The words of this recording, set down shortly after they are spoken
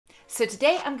So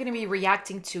today I'm going to be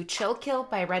reacting to Chill Kill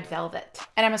by Red Velvet.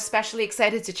 And I'm especially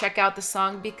excited to check out the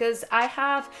song because I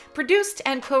have produced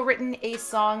and co-written a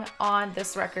song on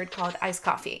this record called Iced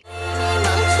Coffee.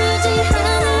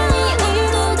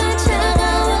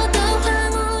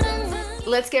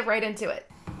 Let's get right into it.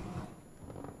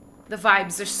 The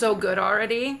vibes are so good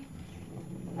already.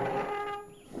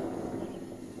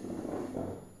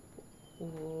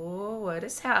 Oh, what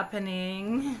is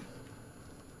happening?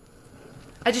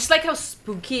 I just like how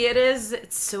spooky it is.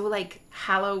 It's so like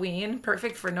Halloween,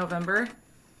 perfect for November.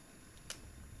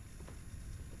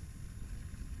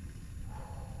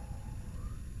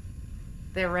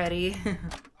 They're ready.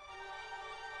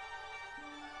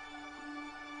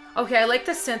 Okay, I like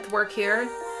the synth work here.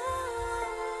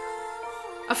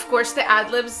 Of course, the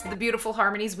ad-libs, the beautiful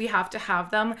harmonies, we have to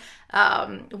have them.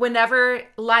 Whenever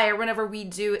we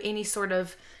do any sort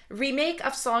of remake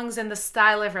of songs in the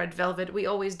style of Red Velvet, we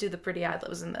always do the pretty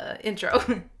ad-libs in the intro.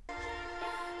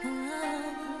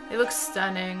 It looks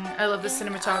stunning. I love the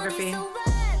cinematography.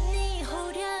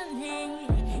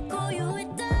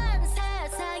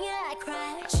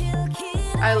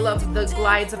 I love the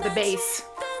glides of the bass.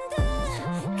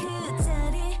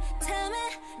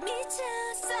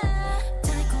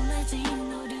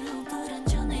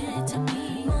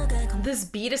 This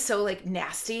beat is so like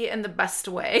nasty in the best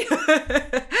way.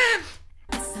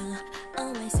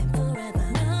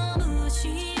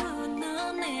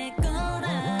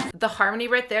 The harmony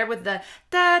right there with the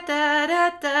da da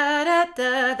da da da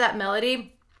da, that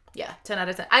melody. Yeah, 10 out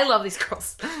of 10. I love these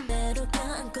girls.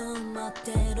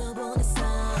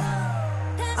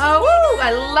 Oh, woo,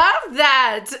 I love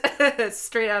that.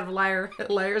 Straight out of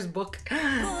LYRE's book.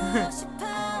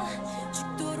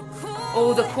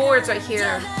 Oh, the chords right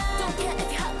here.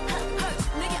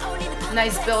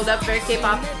 Nice build up, very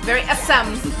K-pop, very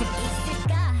SM.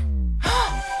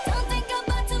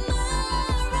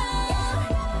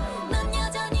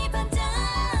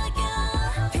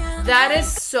 That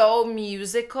is so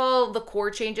musical. The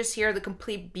chord changes here, the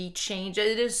complete beat change.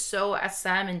 It is so SM,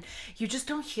 and you just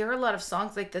don't hear a lot of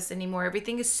songs like this anymore.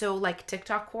 Everything is so like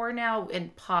TikTok core now,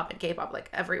 and pop and K-pop like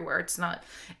everywhere. It's not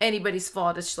anybody's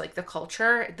fault. It's just like the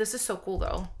culture. This is so cool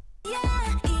though.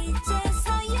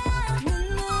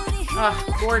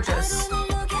 Oh, gorgeous.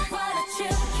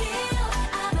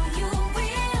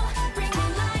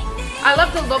 I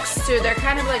love the looks too. They're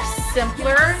kind of like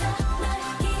simpler.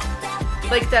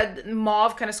 Like that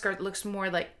mauve kind of skirt looks more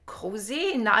like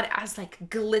cozy, not as like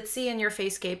glitzy in your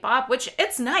face K-pop, which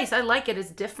it's nice. I like it. It's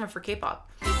different for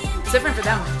K-pop. It's different for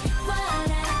them.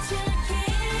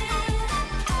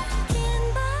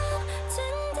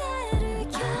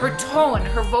 Her tone,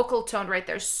 her vocal tone right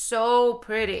there, so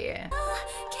pretty.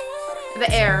 The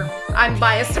air. I'm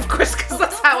biased, of course, because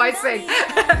that's how I sing.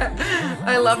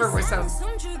 I love her voice sound.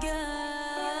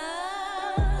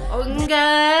 Oh,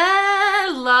 I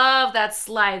love that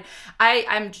slide.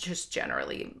 I'm just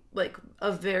generally like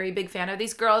a very big fan of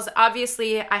these girls.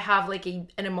 Obviously, I have like an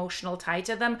emotional tie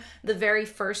to them. The very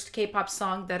first K-pop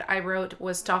song that I wrote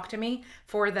was Talk to Me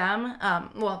for them.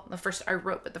 Well, the first I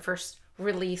wrote, but the first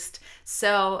released.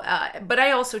 So, but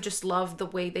I also just love the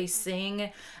way they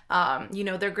sing. You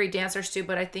know, they're great dancers too,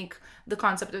 but I think the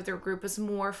concept of their group is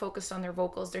more focused on their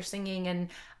vocals, their singing, and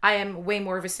I am way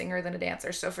more of a singer than a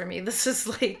dancer. So for me, this is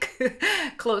like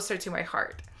closer to my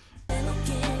heart.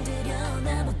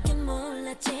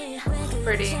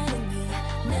 Pretty.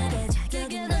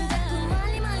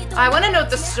 I want to know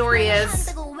what the story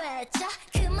is.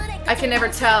 I can never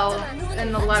tell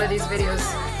in a lot of these videos.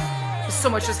 So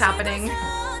much is happening.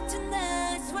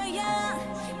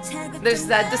 There's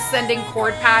that descending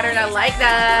chord pattern. I like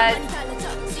that.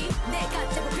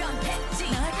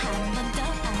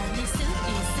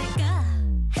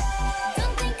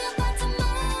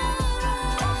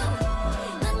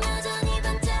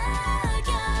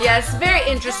 Yeah, it's very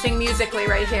interesting musically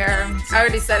right here. I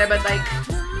already said it, but like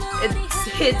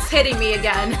it's hitting me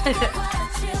again.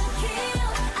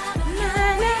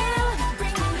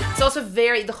 It's also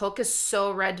very, the hook is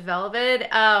so Red Velvet.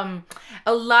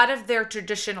 A lot of their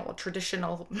traditional,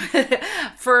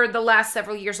 for the last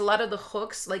several years, a lot of the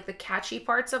hooks, like the catchy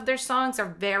parts of their songs are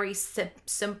very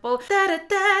simple. Da, da,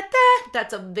 da, da.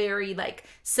 That's a very like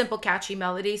simple, catchy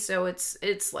melody. So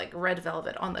it's like Red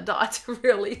Velvet on the dot,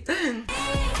 really.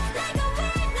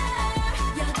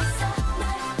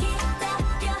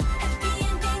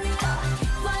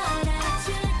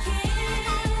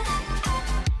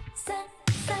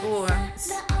 Ooh.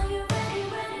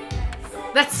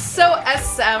 That's so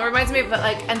SM. Reminds me of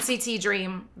like NCT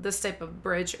Dream, this type of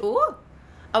bridge. Ooh.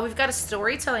 Oh, we've got a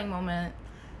storytelling moment.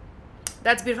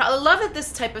 That's beautiful. I love that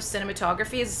this type of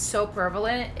cinematography is so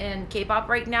prevalent in K-pop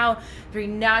right now. Very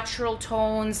natural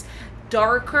tones,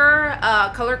 darker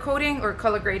color coding or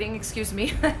color grading, excuse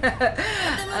me.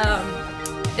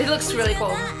 It looks really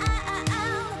cool.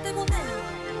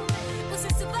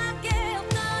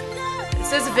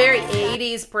 This is a very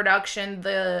 80s production.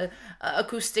 The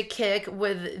acoustic kick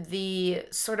with the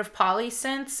sort of poly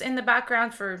synths in the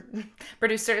background for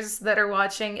producers that are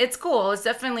watching. It's cool. It's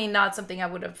definitely not something I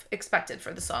would have expected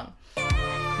for the song,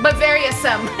 but very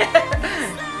SM.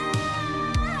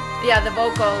 Yeah, the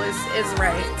vocal is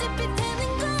right.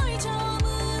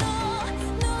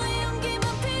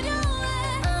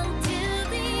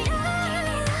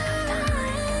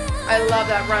 I love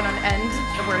that run on end,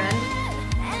 the word end.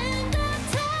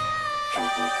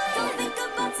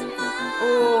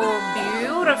 Oh,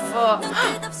 beautiful.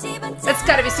 It's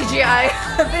gotta be CGI.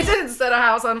 They didn't set a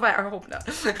house on fire. I hope not.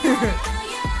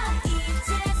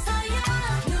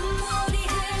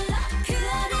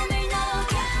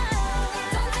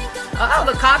 Oh,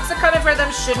 the cops are coming for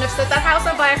them. Shouldn't have set that house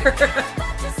on fire.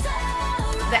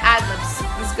 The ad-libs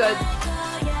is good.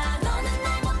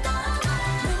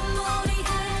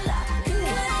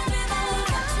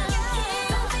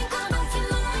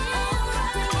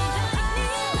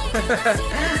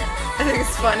 I think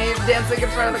it's funny dancing in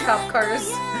front of the cop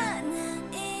cars.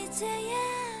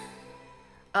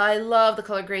 I love the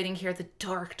color grading here. The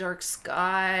dark, dark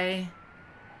sky.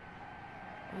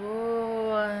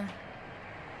 Oh.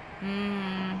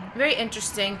 Very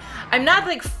interesting. I'm not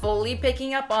like fully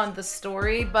picking up on the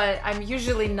story, but I'm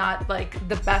usually not like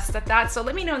the best at that. So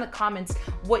let me know in the comments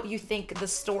what you think the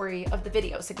story of the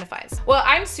video signifies. Well,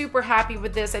 I'm super happy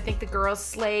with this. I think the girls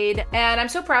slayed, and I'm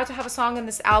so proud to have a song on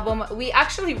this album. We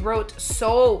actually wrote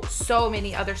so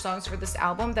many other songs for this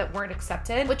album that weren't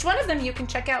accepted, which one of them you can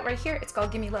check out right here. It's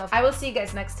called Gimme Love. I will see you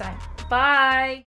guys next time. Bye.